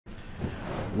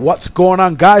What's going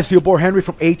on, guys? Your boy Henry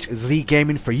from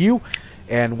HZGaming4U,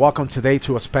 and welcome today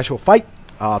to a special fight.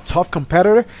 Tough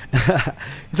competitor.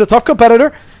 He's a tough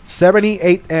competitor.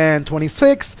 78 and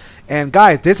 26. And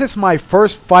guys, this is my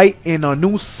first fight in a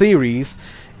new series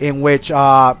in which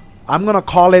I'm gonna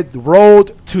call it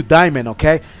Road to Diamond.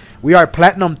 Okay, we are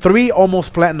Platinum 3,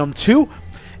 almost Platinum 2,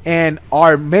 and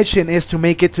our mission is to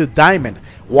make it to Diamond.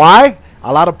 Why?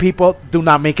 A lot of people do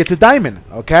not make it to Diamond,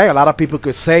 okay? A lot of people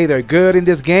could say they're good in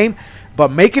this game,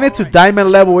 but making it to Diamond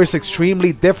level is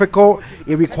extremely difficult.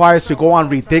 It requires to go on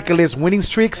ridiculous winning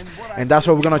streaks, and that's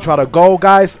where we're going to try to go,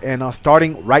 guys, and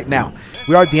starting right now.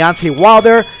 We are Deontay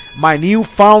Wilder, my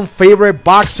newfound favorite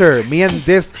boxer. Me and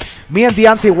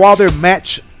Deontay Wilder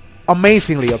match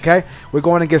amazingly, okay? We're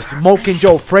going against Smoking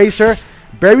Joe Frazier.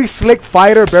 Very slick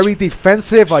fighter, very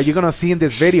defensive. You're going to see in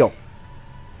this video.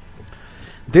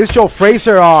 This Joe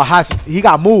Frazier he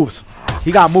got moves.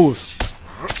 He got moves.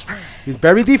 He's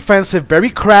very defensive, very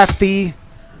crafty.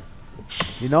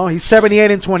 You know, he's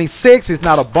 78 and 26. He's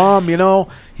not a bum, you know.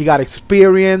 He got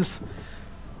experience.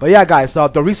 But yeah, guys,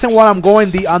 the reason why I'm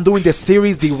doing this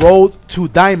series, the Road to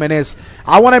Diamond, is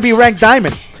I want to be ranked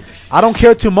Diamond. I don't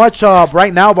care too much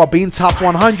right now about being top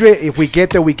 100. If we get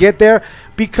there, we get there,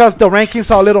 because the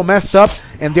rankings are a little messed up,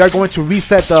 and they are going to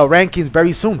reset the rankings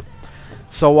very soon.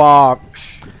 So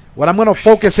what I'm going to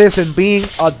focus is in being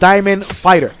a Diamond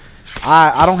fighter.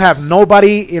 I don't have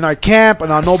nobody in our camp, and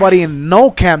nobody in no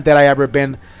camp that I ever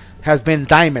been has been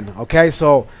Diamond. Okay,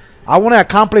 so I want to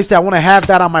accomplish that. I want to have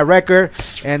that on my record,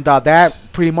 and that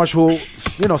pretty much will,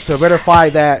 you know, solidify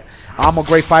that I'm a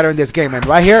great fighter in this game. And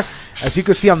right here, as you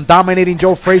can see, I'm dominating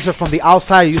Joe Frazier from the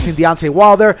outside using Deontay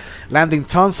Wilder, landing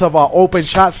tons of open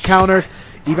shots, counters,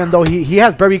 even though he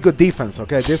has very good defense.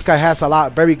 Okay, this guy has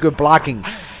very good blocking.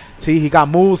 See, he got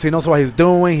moves. He knows what he's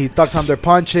doing. He ducks under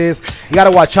punches. You got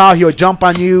to watch out. He'll jump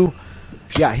on you.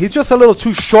 Yeah, he's just a little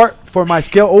too short for my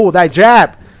skill. Oh, that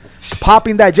jab.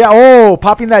 Popping that jab. Oh,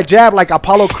 popping that jab like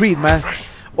Apollo Creed, man.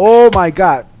 Oh, my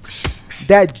God.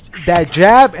 That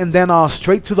jab and then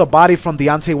straight to the body from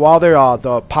Deontay Wilder.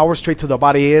 The power straight to the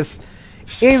body is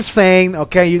insane.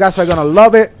 Okay, you guys are going to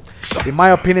love it. In my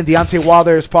opinion, Deontay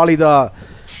Wilder is probably the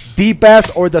best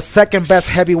or the second best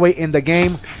heavyweight in the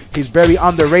game. He's very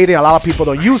underrated. A lot of people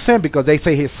don't use him because they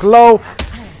say he's slow.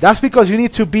 That's because you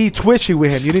need to be twitchy with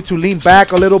him. You need to lean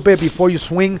back a little bit before you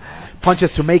swing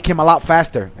punches to make him a lot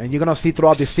faster. And you're going to see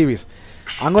throughout this series.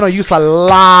 I'm going to use a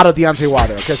lot of Deontay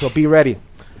Wilder. Okay, so be ready.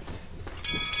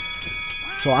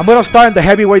 So I'm going to start in the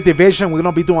heavyweight division. We're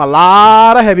going to be doing a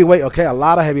lot of heavyweight. Okay, a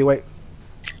lot of heavyweight.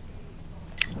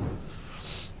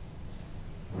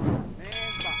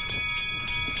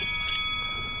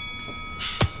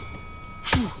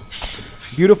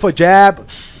 Beautiful jab.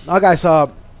 Now, guys,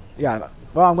 yeah,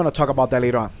 well, I'm going to talk about that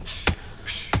later on.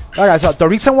 All right, guys, the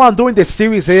reason why I'm doing this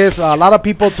series is a lot of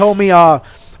people told me, oh,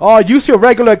 use your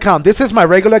regular account. This is my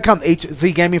regular account,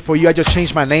 HZGaming4U. I just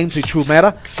changed my name to True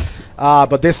Meta.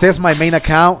 But this is my main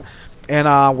account.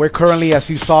 And we're currently, as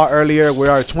you saw earlier, we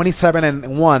are 27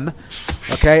 and 1.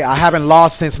 Okay, I haven't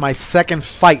lost since my second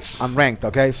fight unranked.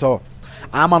 Okay, so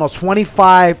I'm on a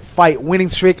 25 fight winning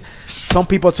streak. Some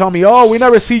people tell me, oh, we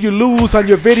never see you lose on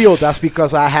your video. That's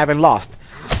because I haven't lost.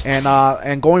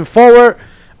 And going forward,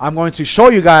 I'm going to show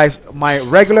you guys my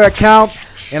regular account,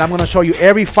 and I'm going to show you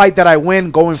every fight that I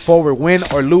win going forward, win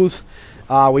or lose.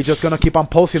 We're just going to keep on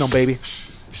posting them, baby.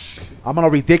 I'm on a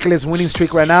ridiculous winning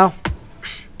streak right now.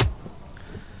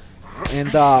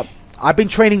 And I've been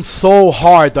training so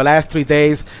hard the last 3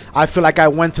 days. I feel like I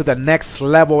went to the next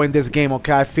level in this game,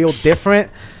 okay? I feel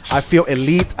different. I feel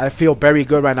elite. I feel very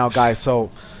good right now, guys. So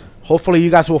hopefully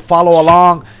you guys will follow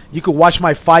along. You can watch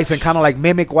my fights and kind of like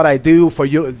mimic what I do for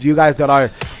you guys that are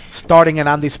starting in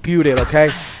Undisputed, okay?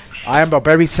 I am a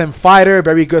very sim fighter,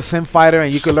 very good sim fighter,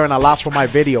 and you can learn a lot from my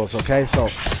videos, okay? So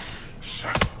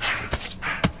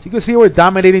you can see we're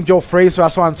dominating Joe Frazier.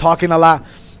 That's why I'm talking a lot.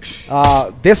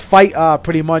 This fight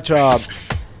pretty much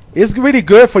is really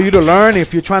good for you to learn.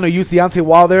 If you're trying to use Deontay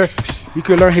Wilder, you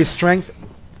can learn his strength.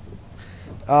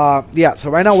 Yeah, so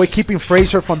right now we're keeping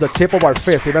Frazier from the tip of our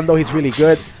fist. Even though he's really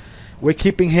good, we're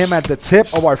keeping him at the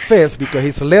tip of our fist because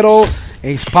he's little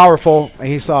and he's powerful and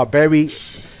he's very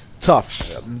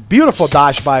tough. Beautiful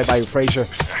dodge by Frazier.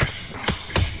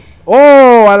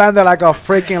 Oh, I landed like a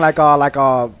freaking like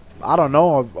a I don't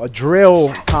know, a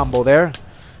drill combo there.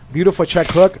 Beautiful check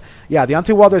hook. Yeah,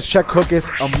 Deontay Wilder's check hook is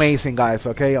amazing, guys.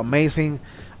 Okay, amazing.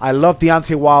 I love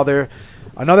Deontay Wilder.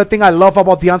 Another thing I love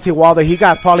about Deontay Wilder, he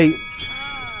got probably,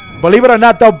 believe it or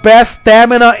not, the best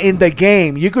stamina in the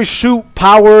game. You could shoot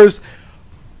powers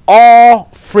all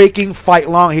freaking fight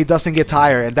long. He doesn't get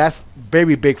tired, and that's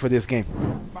very big for this game.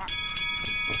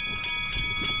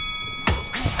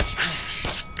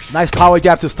 Nice power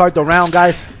jab to start the round,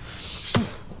 guys.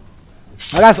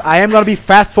 Now, guys, I am going to be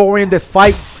fast forwarding this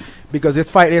fight because this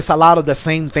fight is a lot of the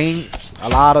same thing. A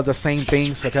lot of the same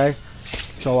things, okay?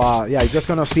 So, yeah, you're just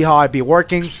going to see how I be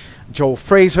working. Joe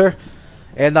Frazier.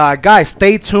 And, guys,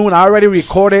 stay tuned. I already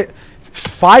recorded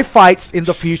 5 fights in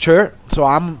the future. So,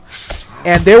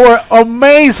 and they were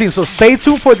amazing. So, stay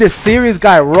tuned for this series,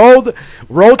 guys.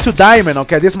 Road to Diamond,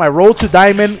 okay? This is my Road to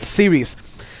Diamond series.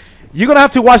 You're going to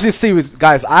have to watch this series,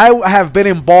 guys. I have been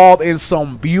involved in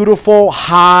some beautiful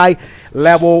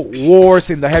high-level wars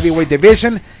in the heavyweight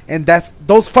division. And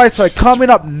those fights are coming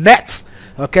up next.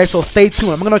 Okay, so stay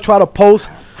tuned. I'm going to try to post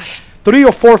 3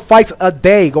 or 4 fights a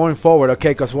day going forward,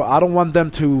 okay? Because I don't want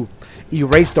them to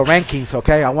erase the rankings,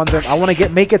 okay? I want to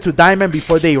make it to Diamond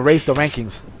before they erase the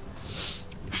rankings.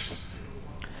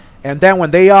 And then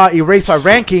when they erase our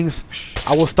rankings,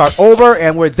 I will start over,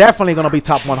 and we're definitely going to be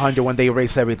top 100 when they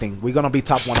erase everything. We're going to be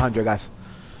top 100, guys,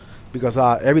 because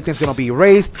everything's going to be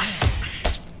erased.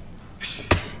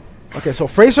 Okay, so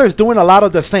Frazier is doing a lot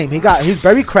of the same. He's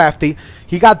very crafty.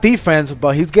 He got defense,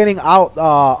 but he's getting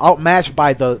outmatched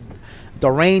by the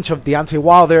range of Deontay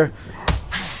Wilder.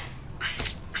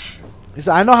 He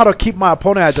said, I know how to keep my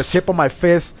opponent at the tip of my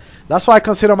fist. That's why I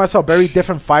consider myself a very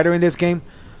different fighter in this game.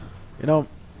 You know,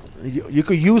 you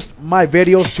could use my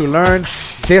videos to learn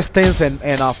distance and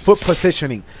foot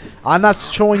positioning. I'm not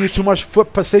showing you too much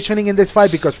foot positioning in this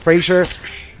fight because Frazier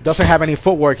doesn't have any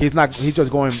footwork. He's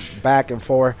just going back and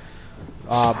forth.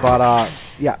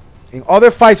 Yeah, in other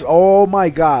fights, oh my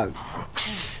God.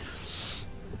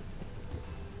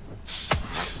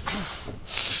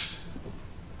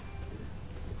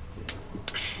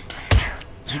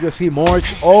 You can see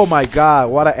Morch. Oh my God,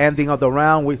 what an ending of the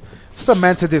round. We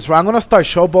cemented this round. I'm going to start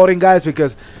showboating, guys,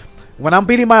 because when I'm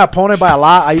beating my opponent by a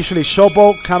lot, I usually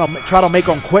showboat, kind of try to make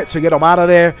them quit to get them out of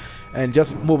there and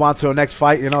just move on to the next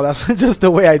fight. You know, that's just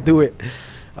the way I do it.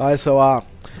 All right, so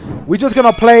we're just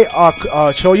going to play,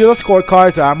 show you the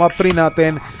scorecards. I'm up 3-0,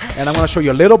 and I'm going to show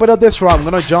you a little bit of this round. I'm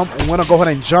going to go ahead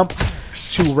and jump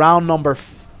to round number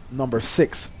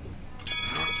 6.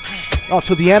 Oh,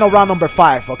 to the end of round number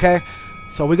 5, okay?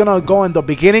 So we're going to go in the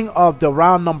beginning of the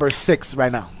round number 6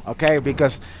 right now, okay?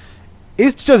 Because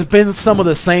it's just been some of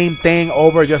the same thing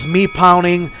over, just me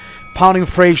pounding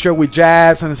Frazier with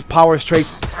jabs and his power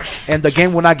straights, and the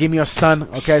game will not give me a stun,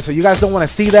 okay? So you guys don't want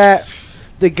to see that.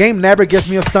 The game never gives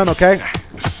me a stun, okay?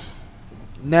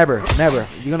 Never, never.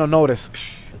 You're going to notice.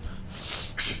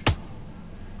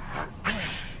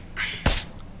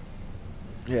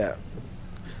 Yeah.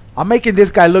 I'm making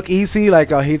this guy look easy,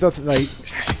 like he doesn't, like,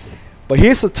 but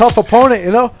he's a tough opponent,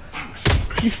 you know?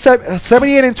 He's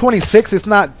 78-26. It's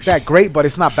not that great, but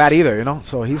it's not bad either, you know?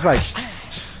 So he's like,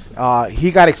 he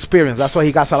got experience. That's why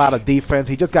he got a lot of defense.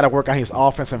 He just got to work on his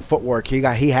offense and footwork.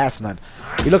 He has none.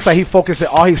 He looks like he focuses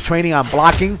all his training on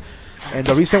blocking. And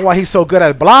the reason why he's so good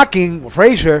at blocking,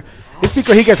 Frazier, is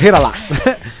because he gets hit a lot.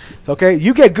 Okay?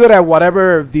 You get good at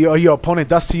whatever your opponent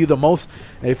does to you the most.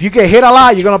 If you get hit a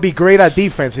lot, you're going to be great at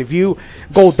defense. If you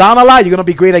go down a lot, you're going to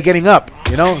be great at getting up.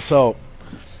 You know? So,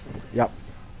 yep.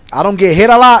 I don't get hit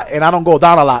a lot, and I don't go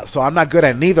down a lot. So I'm not good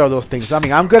at neither of those things. I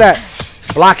mean, I'm good at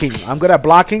blocking. I'm good at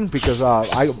blocking because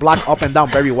I block up and down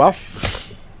very well.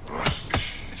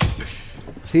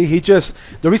 See,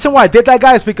 the reason why I did that,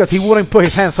 guy, is because he wouldn't put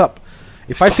his hands up.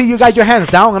 If I see you got your hands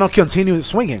down, I'm going to continue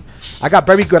swinging. I got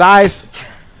very good eyes.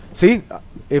 See,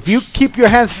 if you keep your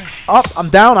hands up, I'm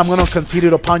down, I'm going to continue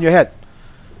to pound your head.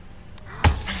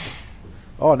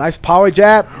 Oh, nice power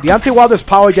jab. Deontay Wilder's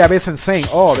power jab is insane.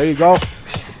 Oh, there you go.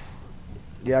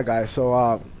 Yeah, guys,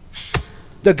 so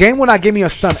the game will not give me a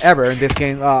stun ever in this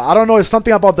game. I don't know, it's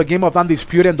something about the game of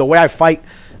Undisputed and the way I fight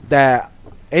that,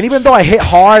 and even though I hit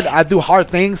hard, I do hard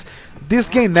things, this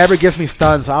game never gives me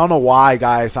stuns. I don't know why,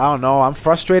 guys. I don't know. I'm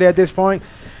frustrated at this point.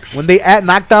 When they add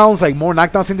knockdowns, like more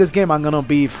knockdowns in this game, I'm going to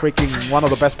be freaking one of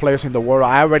the best players in the world.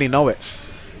 I already know it.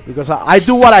 Because I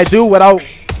do what I do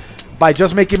by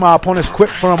just making my opponents quit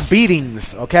from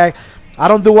beatings, okay? I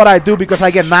don't do what I do because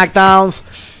I get knockdowns,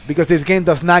 because this game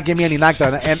does not give me any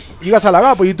knockdown. And you guys are like,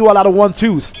 oh, but you do a lot of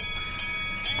 1-2s.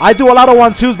 I do a lot of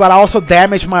 1-2s, but I also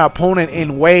damage my opponent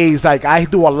in ways like I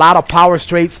do a lot of power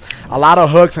straights, a lot of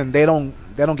hooks, and they don't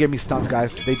give me stuns,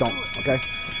 guys. They don't, okay?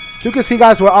 You can see,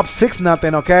 guys, we're up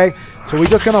 6-0, okay? So we're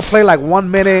just going to play like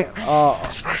 1 minute,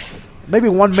 maybe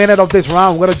 1 minute of this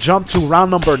round. We're going to jump to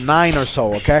round number 9 or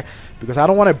so, okay? Because I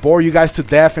don't want to bore you guys to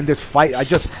death in this fight. I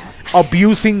just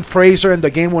abusing Frazier, and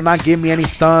the game will not give me any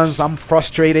stuns. I'm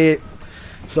frustrated.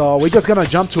 So we're just going to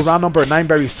jump to round number 9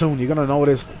 very soon. You're going to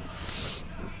notice.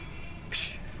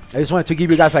 I just wanted to give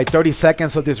you guys like 30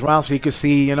 seconds of this round so you could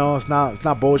see, you know, it's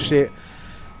not bullshit.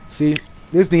 See?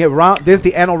 This is the round. This is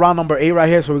the end of round number 8 right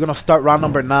here. So we're gonna start round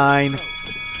number 9.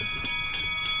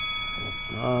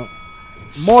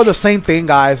 More the same thing,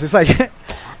 guys. It's like,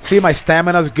 see, my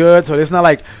stamina's good, so it's not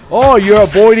like, oh, you're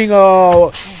avoiding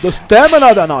the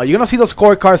stamina. No, you're gonna see those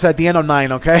scorecards at the end of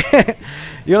 9. Okay,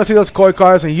 you're gonna see those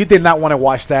scorecards, and you did not want to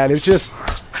watch that. It's just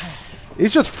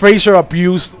Frazier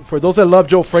abuse. For those that love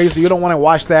Joe Frazier, you don't want to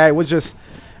watch that. It was just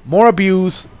more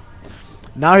abuse.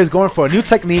 Now he's going for a new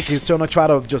technique. He's trying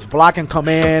to just block and come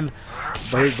in,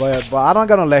 but I'm not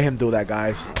gonna let him do that,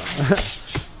 guys.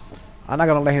 I'm not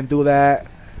gonna let him do that.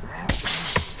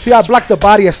 See, I blocked the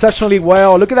body exceptionally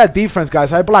well. Look at that defense,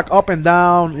 guys. I block up and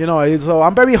down. You know, so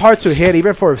I'm very hard to hit,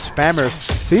 even for spammers.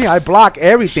 See, I block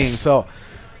everything. So,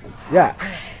 yeah.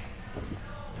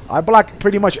 I block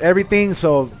pretty much everything.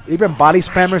 So, even body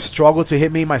spammers struggle to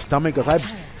hit me in my stomach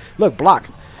because look, block.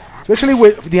 Especially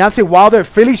with Deontay Wilder.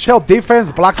 Philly shell defense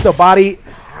blocks the body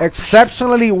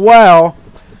exceptionally well.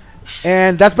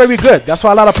 And that's very good. That's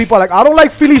why a lot of people are like, I don't like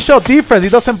Philly shell defense.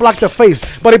 He doesn't block the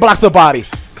face, but he blocks the body.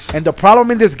 And the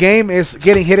problem in this game is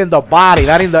getting hit in the body,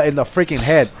 not in the freaking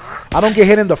head. I don't get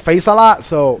hit in the face a lot,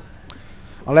 so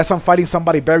unless I'm fighting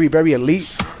somebody very, very elite.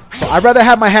 So I'd rather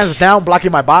have my hands down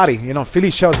blocking my body. You know,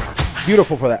 Philly shell's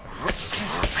beautiful for that.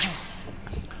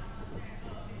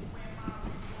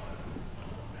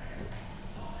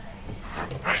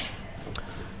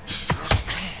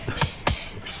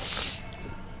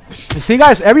 You see,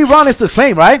 guys, every round is the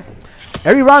same, right?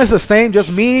 Every round is the same,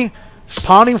 just me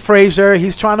pounding Frazier.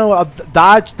 He's trying to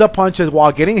dodge the punches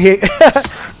while getting hit.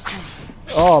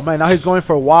 Oh, man, now he's going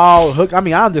for a wild hook. I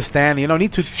mean, I understand. You know,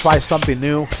 need to try something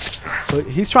new. So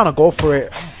he's trying to go for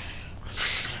it.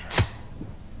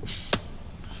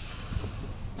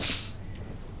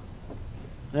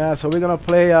 Yeah, so we're going to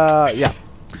play, yeah.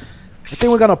 I think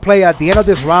we're going to play at the end of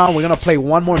this round. We're going to play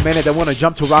 1 more minute. Then we're going to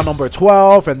jump to round number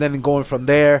 12 and then going from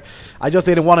there. I just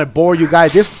didn't want to bore you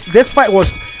guys. This fight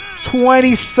was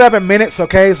 27 minutes,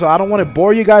 okay? So I don't want to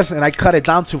bore you guys, and I cut it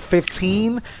down to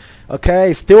 15.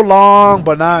 Okay, still long,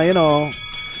 but now, you know,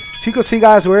 so you can see,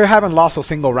 guys, we haven't lost a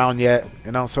single round yet,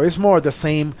 you know, so it's more of the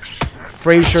same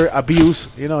Frazier abuse.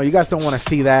 You know, you guys don't want to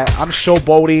see that. I'm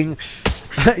showboating.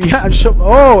 Yeah, I'm show.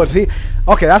 Oh, see,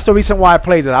 okay, that's the reason why I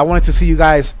played it. I wanted to see you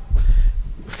guys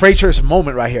Frazier's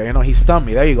moment right here. You know, he stunned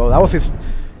me. There you go. That was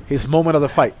his moment of the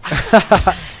fight.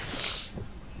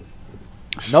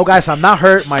 No, guys, I'm not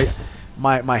hurt.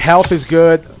 My health is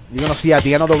good. You're gonna see at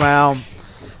the end of the round.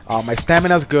 My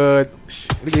stamina's good.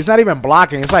 He's not even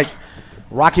blocking. It's like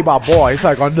Rocky Balboa. It's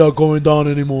like, I'm not going down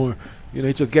anymore. You know,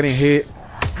 he's just getting hit.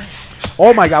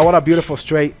 Oh my God, what a beautiful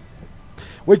straight.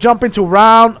 We're jumping to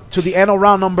the end of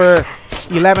round number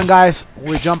 11, guys.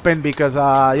 We're jumping because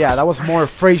yeah, that was more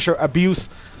Frazier abuse.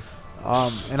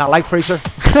 And I like Frazier.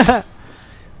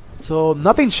 So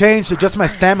nothing changed, just my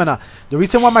stamina. The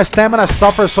reason why my stamina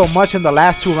suffered so much in the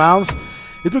last 2 rounds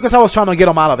is because I was trying to get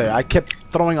him out of there. I kept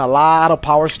throwing a lot of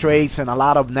power straights and a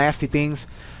lot of nasty things.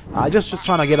 I just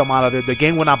trying to get him out of there. The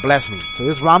game will not bless me. So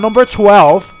this is round number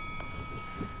 12.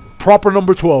 Proper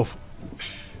number 12.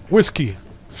 Whiskey.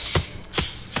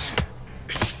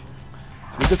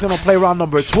 So we're just going to play round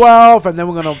number 12, and then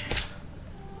we're going to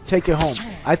take it home.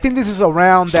 I think this is a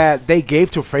round that they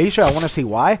gave to Frazier. I want to see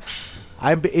why.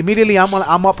 I'm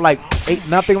up like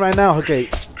 8-0 right now. Okay,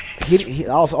 he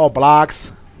also all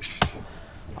blocks.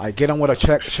 I get him with a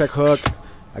check hook.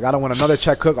 I got him with another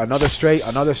check hook, another straight.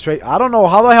 I don't know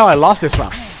how the hell I lost this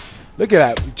round. Look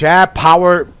at that jab,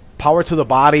 power to the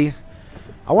body.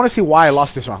 I want to see why I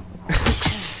lost this round.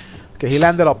 Okay, he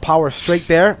landed a power straight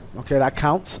there. Okay, that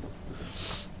counts.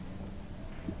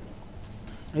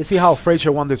 Let's see how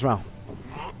Frazier won this round.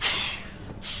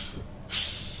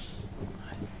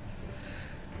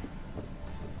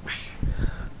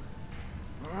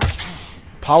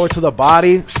 Power to the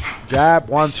body. Jab,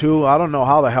 1-2. I don't know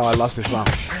how the hell I lost this round.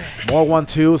 More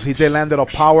 1-2s. He did landed a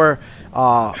power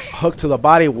hook to the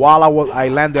body while I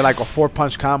landed like a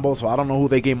 4-punch combo. So I don't know who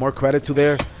they gave more credit to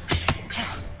there.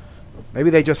 Maybe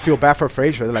they just feel bad for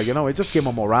Frazier. They're like, you know, we just give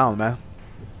him a round, man.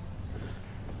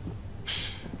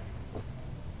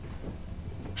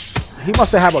 He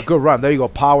must have a good run. There you go.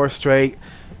 Power straight.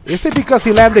 Is it because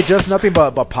he landed just nothing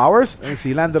but powers? And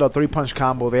he landed a 3-punch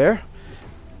combo there.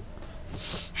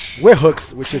 With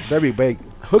hooks, which is very big.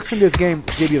 Hooks in this game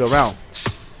give you the round.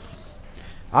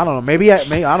 I don't know. Maybe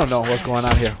I don't know what's going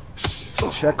on here.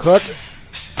 Check hook.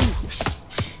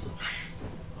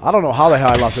 I don't know how the hell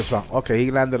I lost this round. Okay,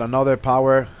 he landed another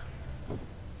power.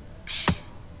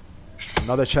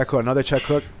 Another check hook. Another check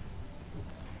hook.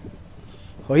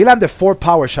 So he landed 4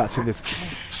 power shots in this.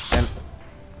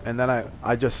 And then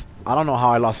I don't know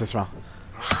how I lost this round.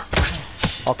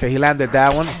 Okay, he landed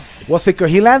that one. What's it?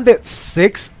 He landed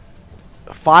 5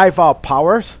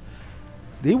 powers.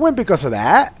 Did he win because of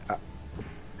that?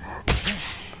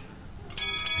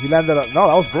 He landed up. No,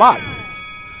 that was blocked.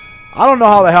 I don't know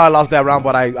how the hell I lost that round,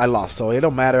 but I lost. So it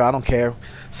don't matter. I don't care.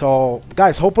 So,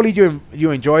 guys, hopefully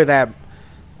you enjoy that.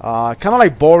 Kind of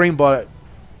like boring, but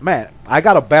man, I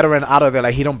got a veteran out of there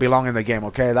like he don't belong in the game.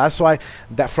 Okay, that's why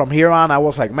that from here on I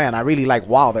was like, man, I really like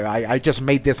Wilder. I just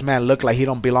made this man look like he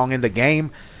don't belong in the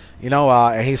game. You know,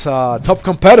 and he's a tough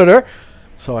competitor.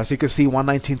 So as you can see,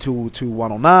 119 to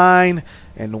 109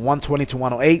 and 120 to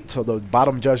 108. So the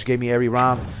bottom judge gave me every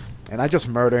round. And I just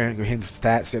murdered him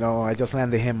stats, you know. I just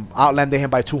outlanded him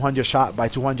by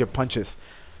 200 punches.